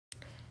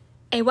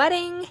A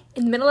wedding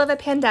in the middle of a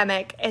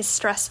pandemic is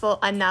stressful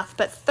enough,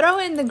 but throw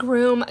in the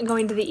groom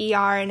going to the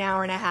ER an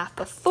hour and a half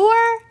before.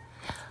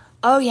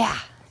 Oh yeah,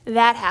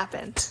 that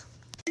happened.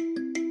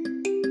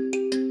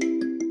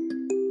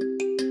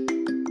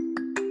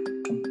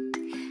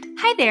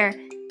 Hi there.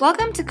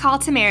 Welcome to Call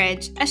to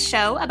Marriage, a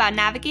show about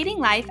navigating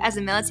life as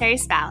a military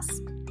spouse.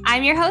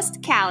 I'm your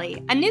host,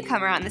 Callie, a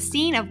newcomer on the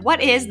scene of what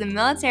is the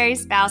military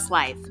spouse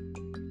life.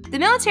 The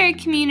military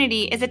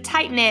community is a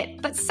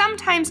tight-knit, but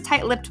sometimes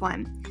tight-lipped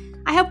one.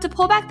 I hope to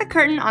pull back the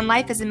curtain on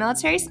life as a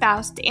military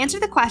spouse to answer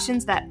the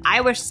questions that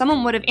I wish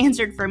someone would have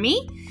answered for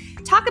me,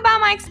 talk about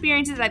my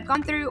experiences I've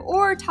gone through,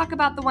 or talk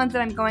about the ones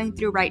that I'm going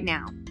through right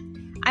now.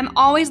 I'm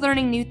always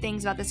learning new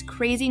things about this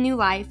crazy new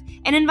life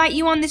and invite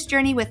you on this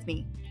journey with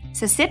me.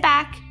 So sit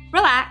back,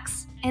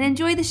 relax, and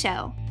enjoy the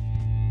show.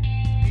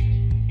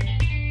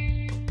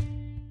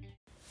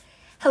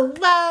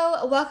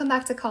 Hello, welcome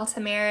back to Call to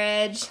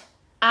Marriage.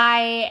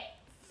 I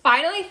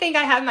finally think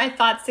I have my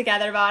thoughts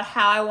together about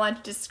how I want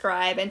to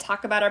describe and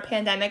talk about our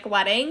pandemic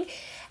wedding.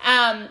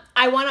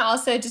 I want to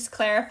also just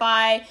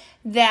clarify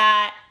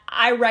that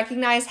I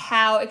recognize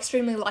how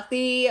extremely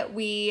lucky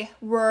we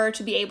were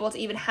to be able to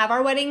even have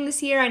our wedding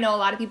this year. I know a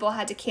lot of people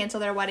had to cancel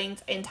their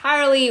weddings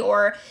entirely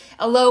or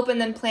elope and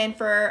then plan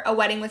for a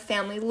wedding with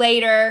family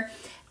later.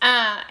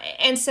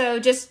 And so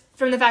just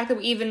from the fact that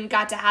we even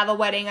got to have a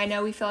wedding, I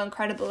know we feel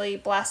incredibly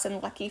blessed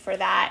and lucky for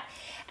that.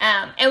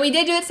 And we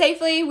did do it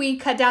safely. We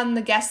cut down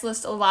the guest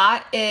list a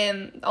lot,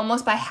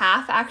 almost by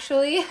half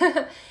actually.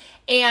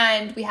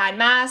 And we had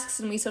masks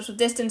and we social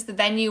distanced. The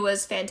venue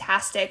was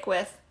fantastic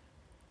with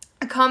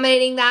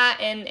accommodating that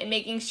and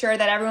making sure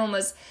that everyone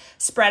was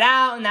spread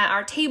out and that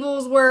our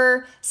tables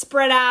were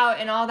spread out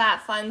and all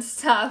that fun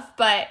stuff.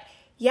 But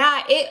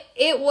yeah,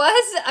 it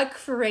was a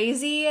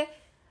crazy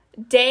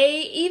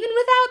day, even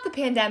without the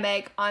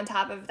pandemic on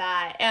top of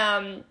that.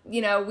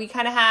 We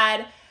kind of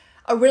had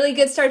a really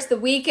good start to the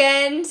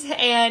weekend,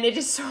 and it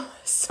just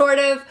sort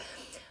of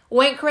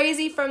went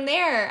crazy from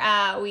there.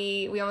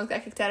 We almost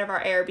got kicked out of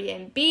our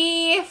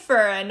Airbnb for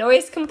a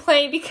noise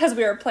complaint because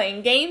we were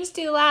playing games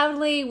too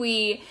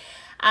loudly.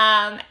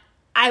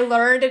 I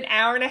learned an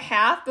hour and a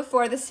half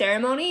before the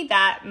ceremony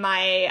that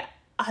my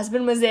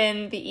husband was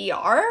in the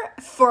ER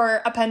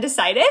for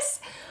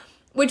appendicitis,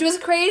 which was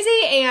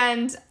crazy,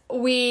 and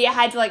we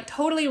had to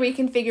totally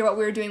reconfigure what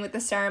we were doing with the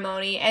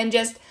ceremony. And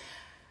just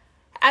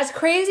as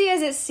crazy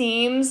as it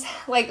seems,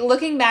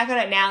 looking back on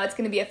it now, it's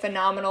going to be a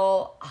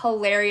phenomenal,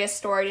 hilarious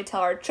story to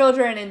tell our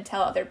children and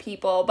tell other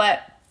people.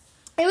 But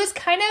it was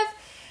kind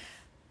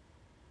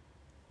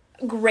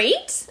of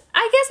great,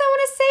 I guess I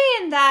want to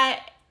say, in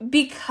that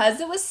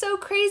because it was so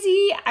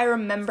crazy, I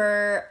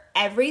remember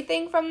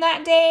everything from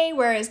that day,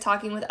 whereas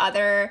talking with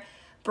other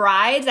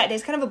brides, that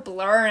day's kind of a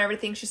blur and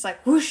everything's just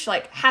whoosh,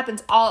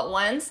 happens all at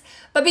once.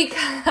 But because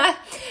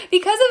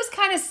it was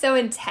kind of so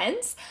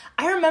intense,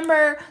 I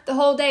remember the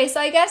whole day. So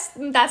I guess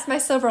that's my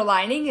silver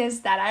lining,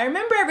 is that I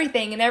remember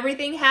everything and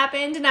everything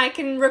happened and I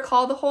can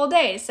recall the whole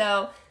day.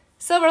 So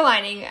silver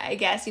lining, I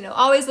guess,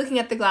 always looking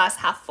at the glass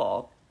half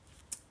full.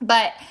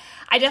 But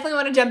I definitely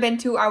want to jump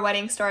into our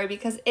wedding story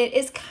because it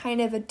is kind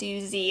of a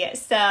doozy.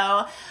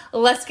 So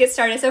let's get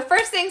started. So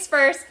first things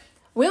first,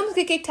 we almost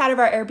get kicked out of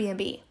our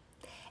Airbnb.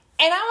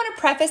 And I want to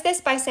preface this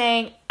by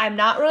saying I'm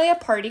not really a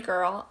party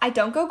girl. I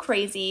don't go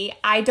crazy.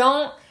 I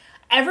don't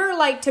ever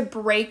like to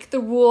break the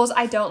rules.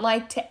 I don't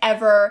like to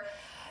ever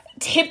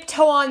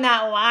tiptoe on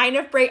that line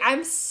of break.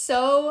 I'm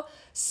so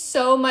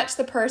much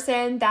the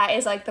person that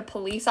is the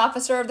police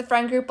officer of the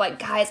friend group.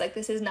 Guys,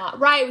 this is not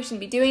right. We shouldn't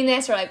be doing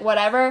this, or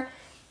whatever.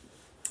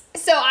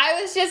 So I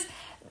was just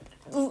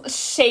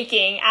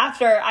shaking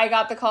after I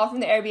got the call from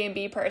the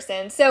Airbnb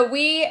person. So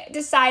we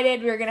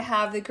decided we were going to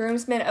have the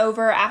groomsmen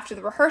over after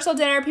the rehearsal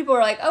dinner. People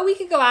were oh, we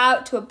could go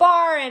out to a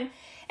bar and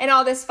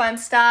all this fun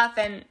stuff.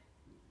 And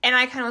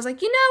I kind of was we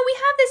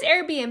have this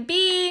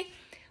Airbnb.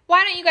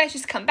 Why don't you guys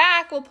just come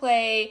back? We'll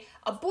play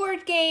a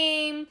board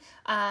game,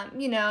 and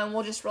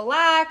we'll just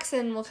relax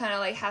and we'll kind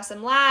of have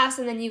some laughs,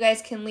 and then you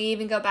guys can leave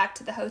and go back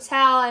to the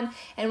hotel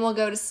and we'll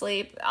go to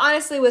sleep.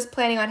 Honestly, was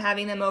planning on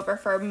having them over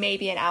for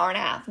maybe an hour and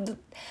a half.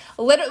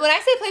 Literally, when I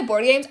say play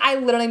board games, I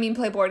literally mean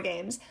play board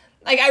games.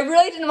 I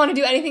really didn't want to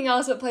do anything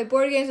else but play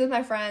board games with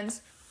my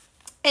friends.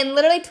 And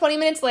literally 20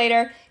 minutes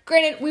later,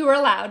 granted, we were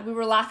loud. We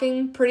were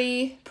laughing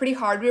pretty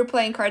hard. We were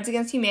playing Cards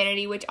Against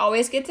Humanity, which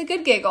always gets a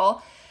good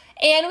giggle.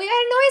 And we got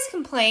a noise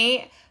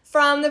complaint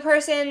from the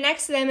person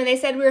next to them, and they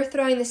said we were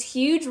throwing this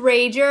huge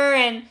rager,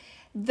 and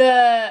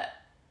the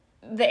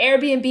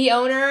Airbnb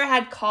owner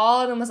had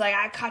called and was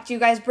I caught you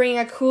guys bringing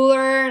a cooler,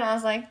 and I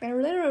was they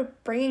were literally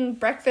bringing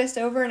breakfast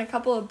over and a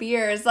couple of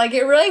beers.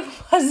 It really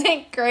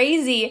wasn't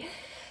crazy.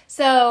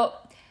 So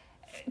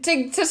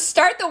to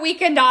start the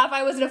weekend off,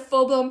 I was in a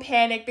full-blown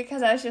panic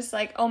because I was just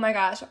oh my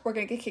gosh, we're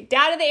going to get kicked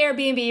out of the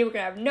Airbnb, we're going to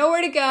have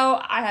nowhere to go,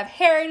 I have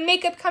hair and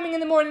makeup coming in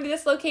the morning to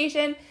this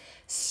location,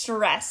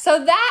 stress.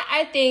 So that,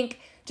 I think,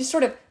 just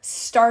sort of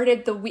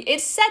started it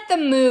set the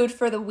mood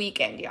for the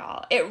weekend,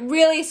 y'all. It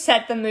really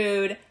set the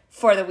mood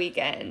for the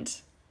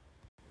weekend.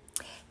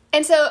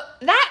 And so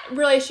that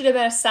really should have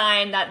been a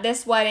sign that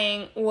this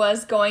wedding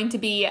was going to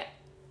be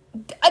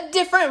a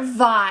different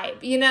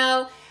vibe, you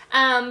know?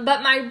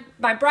 But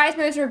my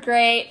bridesmaids were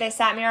great. They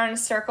sat me around in a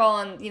circle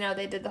and, you know,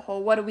 they did the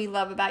whole, what do we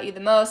love about you the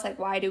most? Like,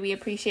 why do we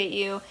appreciate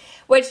you?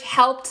 Which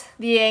helped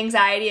the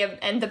anxiety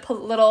and the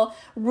little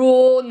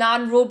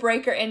non-rule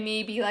breaker in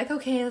me be like,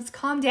 okay, let's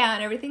calm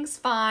down. Everything's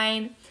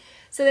fine.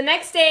 So the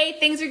next day,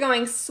 things are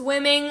going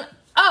swimming.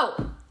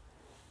 Oh,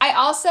 I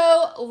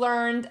also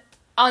learned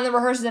on the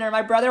rehearsal dinner,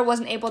 my brother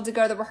wasn't able to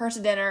go to the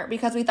rehearsal dinner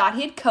because we thought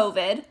he had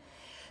COVID.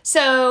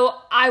 So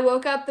I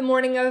woke up the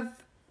morning of,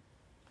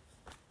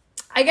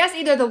 I guess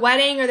either the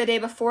wedding or the day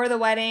before the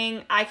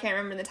wedding, I can't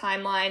remember the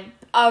timeline,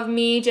 of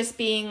me just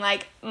being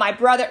like, my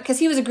brother, because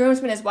he was a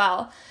groomsman as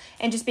well,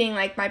 and just being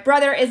like, my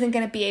brother isn't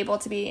going to be able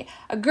to be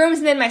a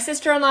groomsman. My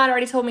sister-in-law had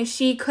already told me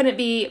she couldn't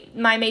be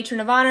my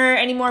matron of honor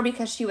anymore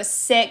because she was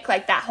sick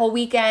like that whole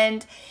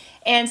weekend.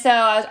 And so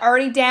I was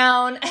already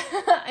down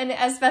and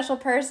a special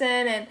person,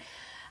 and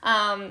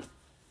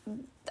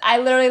I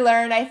literally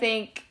learned, I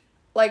think,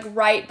 like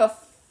right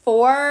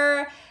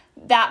before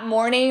that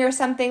morning or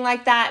something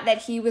like that, that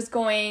he was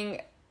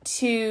going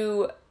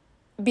to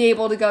be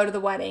able to go to the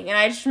wedding. And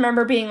I just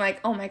remember being like,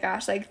 oh my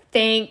gosh, like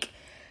thank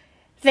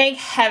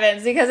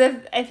heavens, because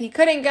if he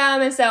couldn't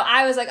come. And so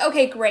I was like,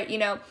 okay, great, you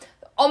know,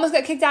 almost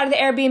got kicked out of the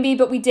Airbnb,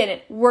 but we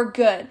didn't. We're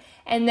good.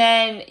 And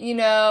then, you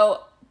know,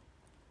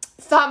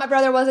 thought my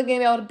brother wasn't going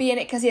to be able to be in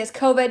it because he has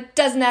COVID,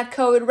 doesn't have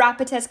COVID,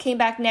 rapid test came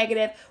back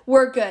negative.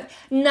 We're good.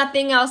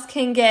 Nothing else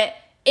can get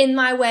in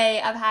my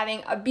way of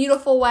having a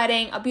beautiful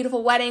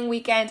wedding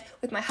weekend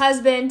with my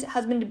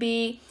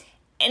husband-to-be,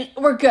 and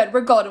we're good,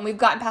 we're golden. We've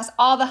gotten past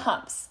all the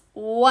humps.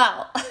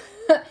 Well,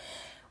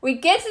 we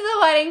get to the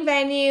wedding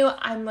venue,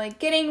 I'm like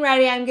getting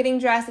ready, I'm getting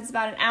dressed, it's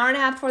about an hour and a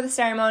half before the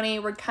ceremony,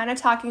 we're kind of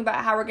talking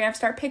about how we're going to have to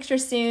start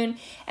pictures soon,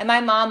 and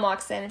my mom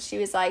walks in and she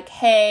was like,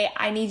 hey,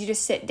 I need you to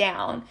sit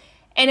down.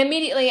 And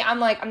immediately I'm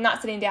like, I'm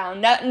not sitting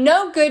down.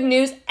 No good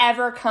news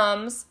ever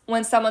comes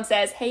when someone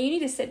says, hey, you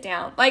need to sit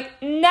down.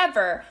 Like,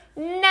 never,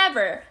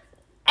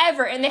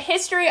 ever in the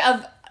history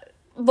of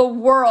the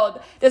world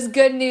does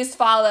good news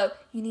follow.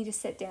 You need to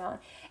sit down.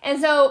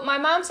 And so my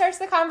mom starts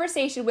the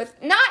conversation with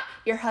not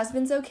your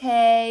husband's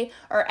okay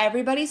or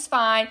everybody's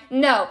fine.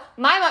 No,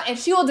 my mom, and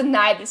she will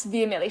deny this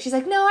vehemently. She's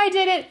like, no, I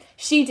didn't.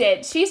 She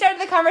did. She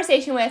started the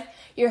conversation with,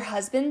 your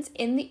husband's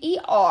in the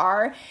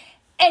ER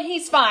and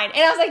he's fine.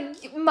 And I was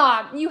like,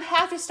 Mom, you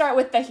have to start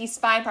with the he's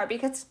fine part,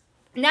 because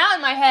now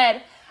in my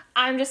head,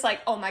 I'm just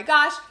like, oh my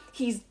gosh,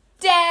 he's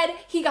dead.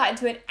 He got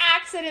into an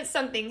accident.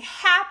 Something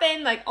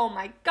happened. Like, oh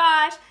my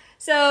gosh.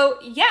 So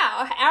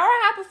yeah, an hour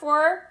and a half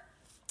before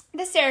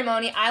the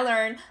ceremony, I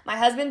learned my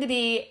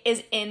husband-to-be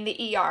is in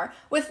the ER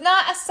with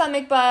not a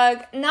stomach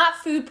bug, not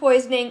food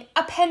poisoning,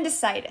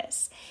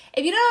 appendicitis.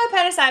 If you don't know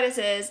what appendicitis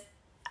is,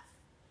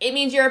 it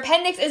means your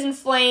appendix is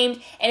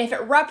inflamed, and if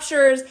it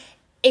ruptures,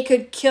 it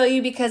could kill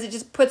you because it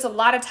just puts a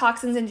lot of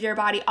toxins into your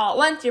body all at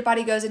once. Your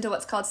body goes into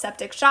what's called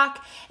septic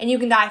shock, and you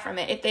can die from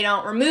it if they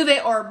don't remove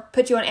it or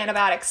put you on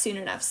antibiotics soon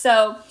enough.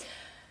 So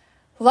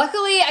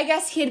luckily, I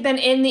guess he had been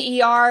in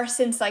the ER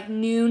since like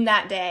noon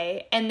that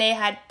day, and they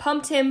had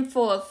pumped him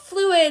full of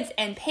fluids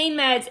and pain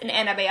meds and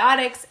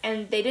antibiotics,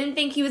 and they didn't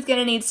think he was going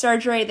to need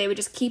surgery. They would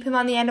just keep him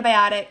on the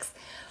antibiotics.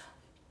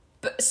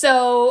 But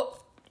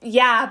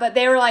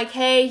they were like,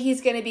 hey,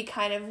 he's going to be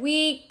kind of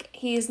weak.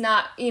 He's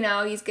not,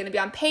 he's going to be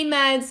on pain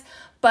meds,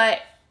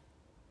 but,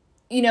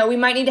 we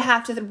might need to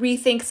have to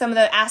rethink some of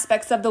the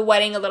aspects of the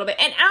wedding a little bit.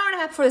 An hour and a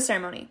half before the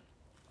ceremony.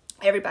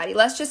 Everybody,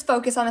 let's just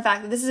focus on the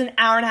fact that this is an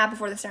hour and a half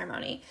before the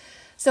ceremony.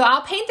 So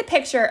I'll paint the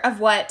picture of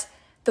what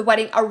the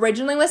wedding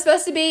originally was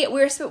supposed to be.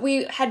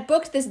 We had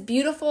booked this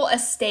beautiful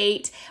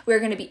estate. We were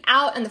going to be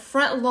out on the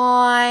front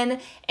lawn,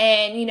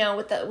 and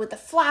with the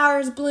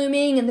flowers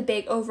blooming and the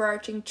big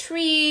overarching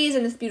trees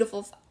and this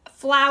beautiful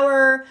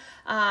flower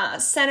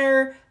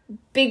center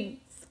big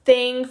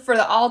thing for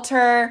the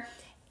altar.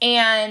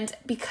 And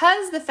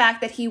because the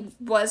fact that he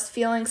was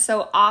feeling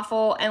so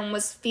awful and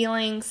was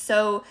feeling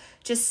so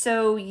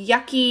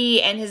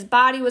yucky, and his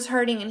body was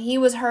hurting and he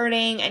was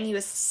hurting and he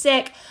was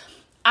sick,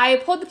 I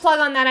pulled the plug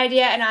on that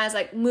idea, and I was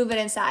like, move it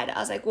inside. I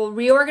was like, we'll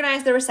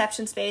reorganize the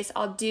reception space.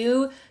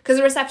 Because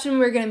the reception we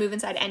were going to move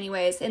inside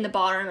anyways in the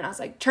ballroom. And I was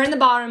like, turn the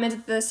ballroom into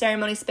the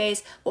ceremony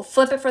space. We'll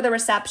flip it for the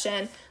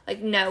reception.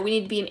 Like, no, we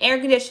need to be in air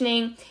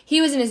conditioning.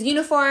 He was in his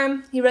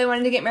uniform. He really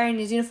wanted to get married in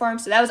his uniform.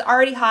 So that was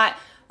already hot.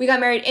 We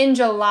got married in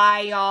July,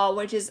 y'all,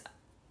 which is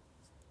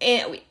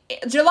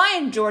July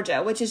in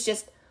Georgia, which is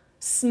just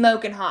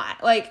smoking hot.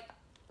 Like,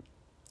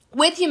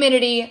 with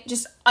humidity,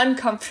 just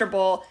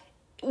uncomfortable,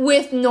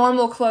 with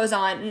normal clothes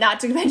on, not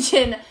to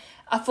mention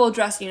a full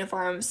dress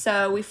uniform.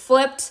 So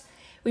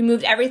we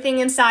moved everything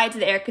inside to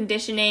the air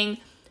conditioning.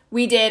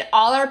 We did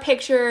all our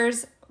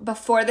pictures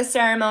before the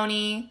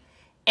ceremony,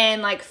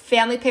 and like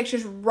family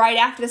pictures right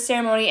after the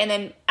ceremony, and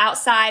then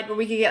outside where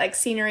we could get like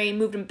scenery,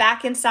 moved them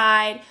back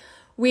inside.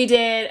 We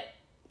did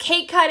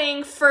cake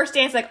cutting, first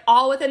dance, like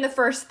all within the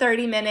first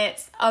 30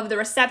 minutes of the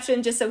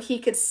reception, just so he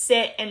could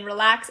sit and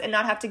relax and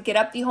not have to get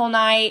up the whole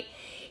night.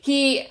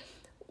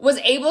 was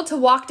able to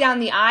walk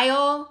down the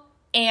aisle,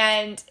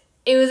 and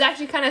it was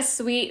actually kind of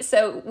sweet.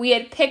 So we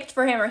had picked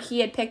for him, or he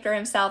had picked for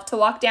himself, to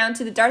walk down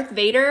to the Darth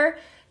Vader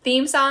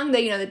theme song,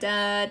 the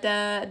da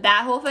da,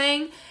 that whole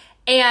thing.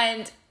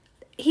 And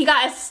he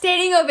got a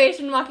standing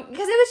ovation walking,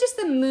 because it was just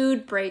the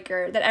mood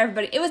breaker that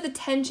it was the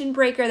tension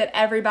breaker that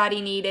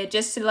everybody needed,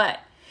 just to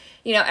let,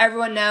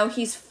 everyone know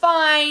he's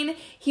fine.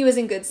 He was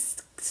in good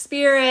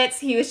spirits.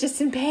 He was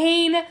just in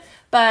pain.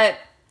 But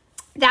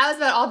that was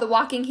about all the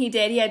walking he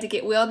did. He had to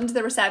get wheeled into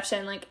the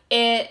reception. Like,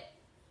 it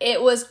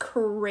was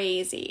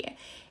crazy.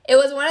 It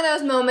was one of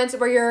those moments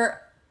where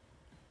you're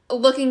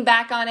looking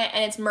back on it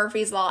and it's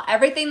Murphy's Law.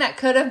 Everything that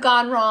could have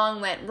gone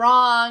wrong went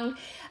wrong.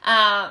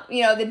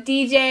 The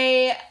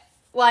DJ,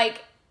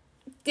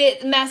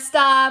 messed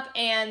up,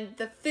 and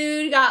the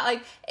food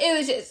got, it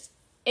was just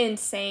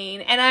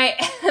insane. And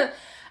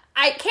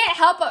I can't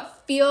help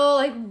but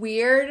feel,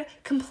 weird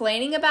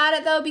complaining about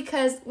it, though,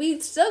 because we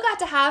still got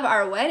to have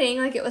our wedding.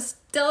 It was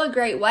still a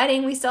great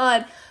wedding. We still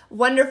had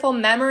wonderful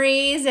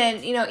memories,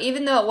 and,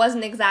 even though it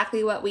wasn't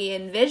exactly what we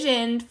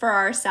envisioned for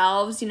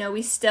ourselves,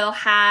 we still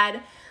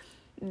had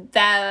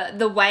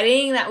the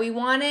wedding that we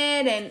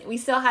wanted, and we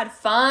still had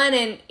fun.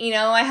 And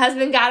my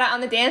husband got out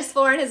on the dance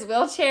floor in his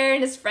wheelchair,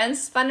 and his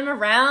friends spun him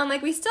around.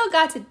 We still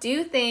got to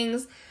do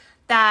things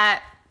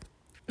that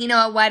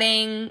a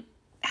wedding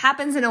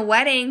happens in a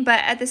wedding. But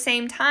at the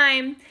same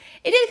time,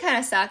 it did kind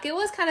of suck. It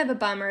was kind of a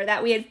bummer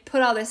that we had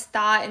put all this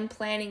thought and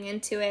planning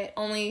into it,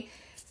 only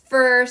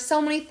for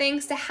so many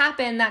things to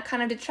happen that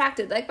kind of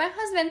detracted. My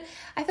husband,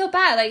 I feel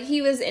bad.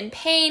 He was in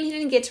pain. He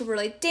didn't get to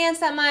really dance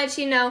that much,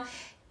 I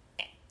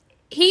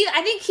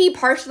think he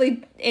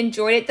partially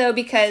enjoyed it, though,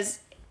 because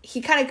he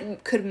kind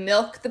of could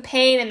milk the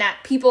pain, and that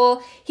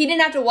he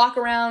didn't have to walk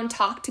around,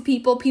 talk to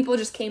people. People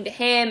just came to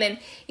him and,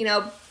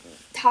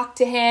 talked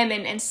to him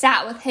and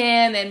sat with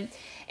him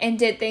and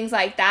did things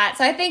like that.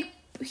 So I think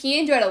he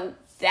enjoyed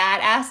that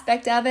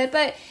aspect of it,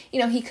 but,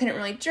 he couldn't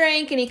really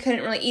drink, and he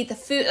couldn't really eat the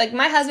food.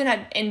 My husband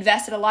had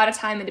invested a lot of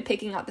time into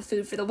picking out the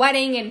food for the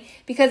wedding, and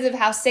because of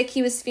how sick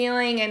he was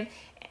feeling, and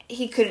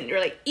he couldn't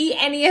really eat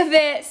any of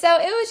it. So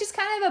it was just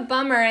kind of a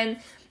bummer. And,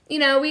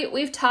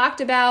 we've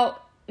talked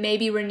about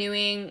maybe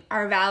renewing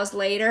our vows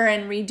later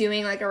and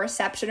redoing a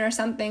reception or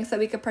something so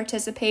we could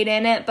participate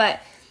in it.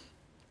 But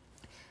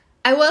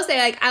I will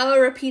say, I will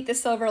repeat the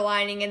silver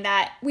lining in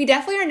that we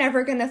definitely are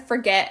never going to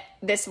forget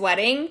this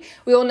wedding.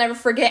 We will never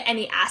forget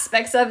any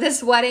aspects of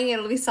this wedding.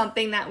 It'll be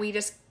something that we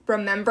just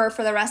remember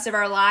for the rest of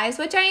our lives,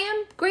 which I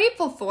am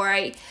grateful for.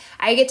 I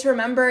get to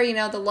remember,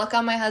 the look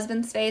on my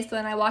husband's face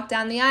when I walked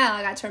down the aisle.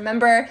 I got to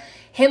remember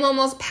him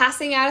almost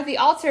passing out at the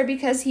altar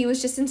because he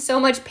was just in so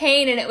much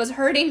pain and it was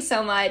hurting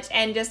so much,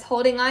 and just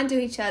holding on to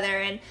each other,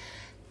 and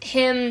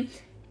him,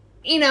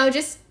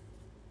 just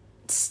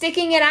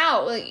sticking it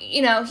out.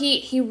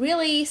 He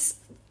really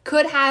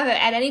could have,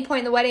 at any point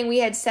in the wedding, we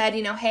had said,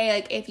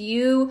 hey, if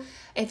you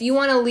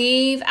want to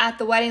leave at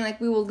the wedding,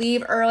 we will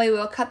leave early,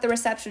 we'll cut the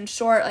reception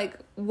short,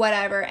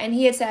 whatever. And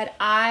he had said,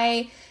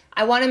 I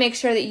want to make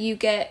sure that you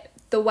get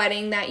the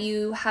wedding that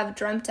you have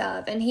dreamt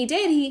of. And he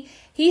did.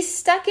 He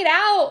stuck it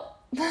out,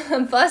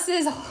 bless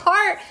his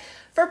heart,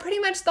 for pretty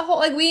much the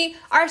whole,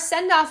 our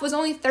send-off was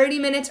only 30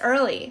 minutes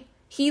early.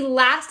 He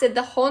lasted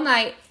the whole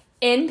night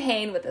in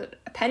pain with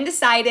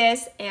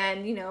appendicitis,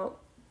 and,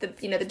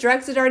 the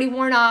drugs had already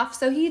worn off.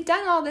 So he'd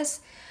done all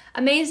this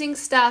amazing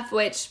stuff,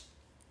 which,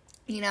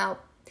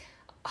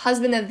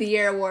 Husband of the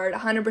Year award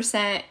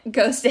 100%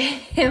 goes to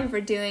him for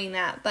doing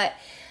that. But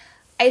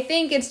I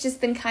think it's just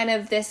been kind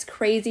of this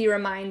crazy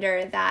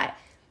reminder that,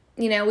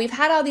 we've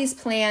had all these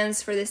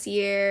plans for this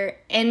year,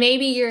 and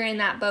maybe you're in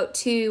that boat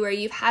too, where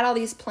you've had all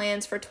these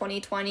plans for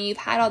 2020, you've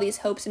had all these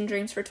hopes and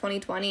dreams for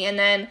 2020, and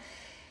then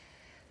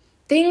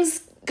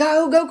things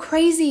go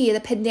crazy. The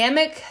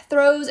pandemic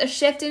throws a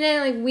shift in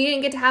it. We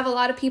didn't get to have a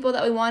lot of people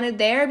that we wanted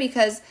there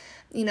because,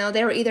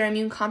 they were either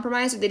immune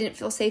compromised or they didn't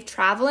feel safe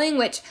traveling,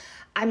 which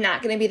I'm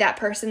not going to be that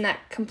person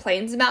that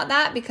complains about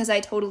that, because I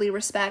totally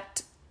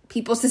respect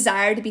people's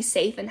desire to be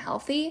safe and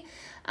healthy.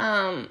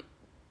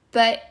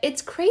 But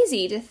it's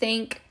crazy to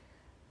think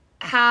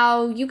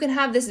how you can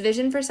have this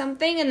vision for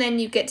something and then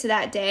you get to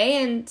that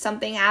day and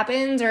something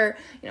happens, or,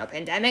 a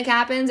pandemic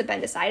happens,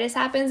 appendicitis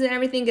happens, and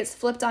everything gets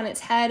flipped on its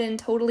head and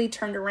totally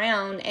turned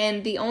around.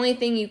 And the only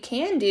thing you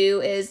can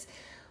do is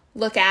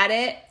look at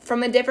it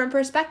from a different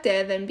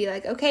perspective and be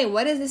like, okay,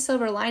 what is the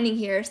silver lining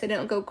here, so they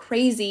don't go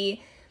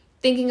crazy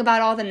thinking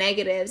about all the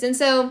negatives. And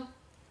so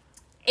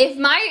if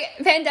my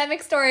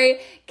pandemic story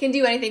can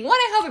do anything, one,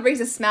 I hope it brings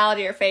a smile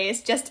to your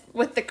face just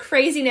with the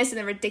craziness and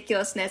the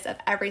ridiculousness of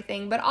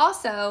everything, but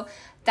also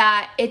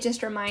that it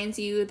just reminds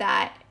you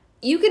that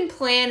you can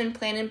plan and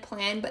plan and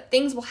plan, but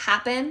things will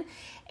happen.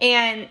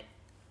 And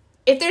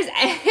if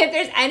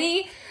there's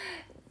any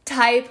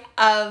type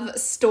of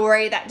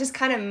story that just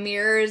kind of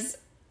mirrors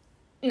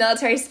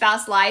military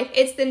spouse life,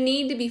 it's the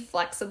need to be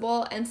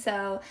flexible. And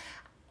so,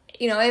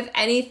 if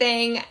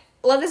anything,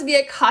 let this be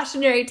a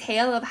cautionary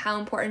tale of how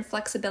important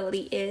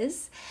flexibility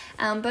is,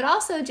 but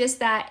also just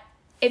that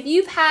if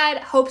you've had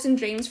hopes and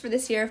dreams for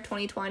this year of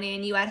 2020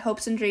 and you had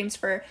hopes and dreams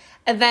for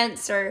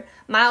events or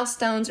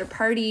milestones or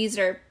parties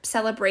or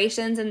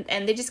celebrations and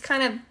they just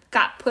kind of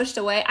got pushed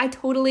away, I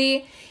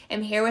totally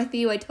am here with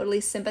you. I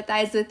totally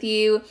sympathize with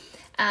you.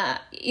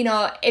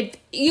 If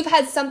you've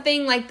had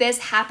something like this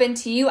happen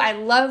to you, I'd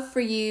love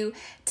for you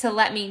to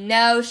let me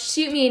know.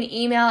 Shoot me an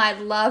email. I'd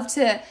love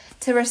to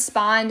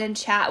respond and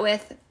chat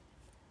with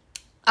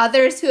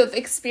others who have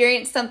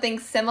experienced something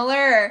similar,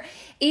 or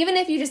even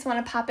if you just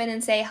want to pop in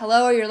and say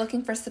hello or you're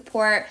looking for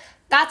support.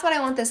 That's what I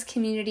want this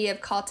community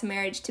of Call to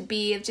Marriage to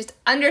be, of just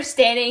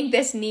understanding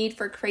this need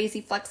for crazy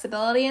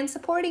flexibility and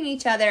supporting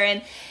each other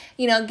and,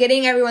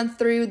 getting everyone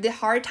through the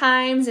hard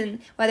times,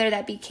 and whether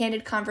that be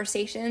candid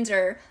conversations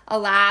or a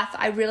laugh.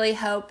 I really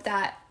hope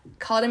that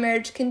Call to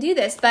Marriage can do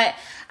this. But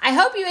I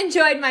hope you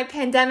enjoyed my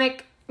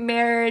pandemic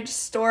marriage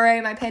story,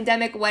 my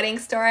pandemic wedding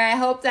story. I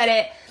hope that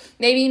it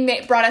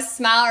maybe brought a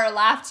smile or a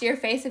laugh to your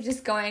face of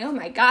just going, oh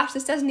my gosh,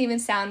 this doesn't even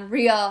sound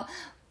real.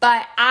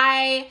 But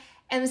I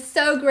am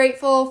so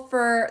grateful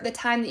for the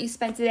time that you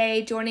spent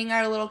today joining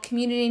our little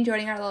community and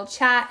joining our little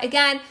chat.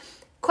 Again,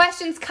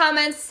 questions,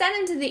 comments, send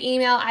them to the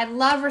email. I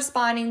love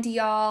responding to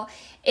y'all.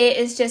 It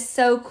is just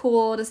so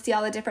cool to see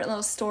all the different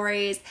little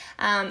stories.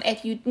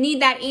 If you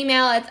need that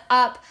email, it's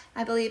up.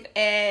 I believe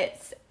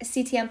it's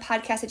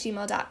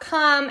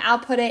ctmpodcast@gmail.com. I'll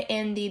put it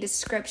in the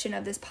description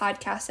of this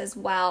podcast as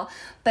well.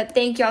 But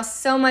thank y'all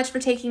so much for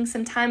taking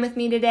some time with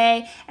me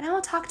today, and I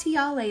will talk to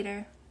y'all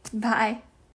later. Bye.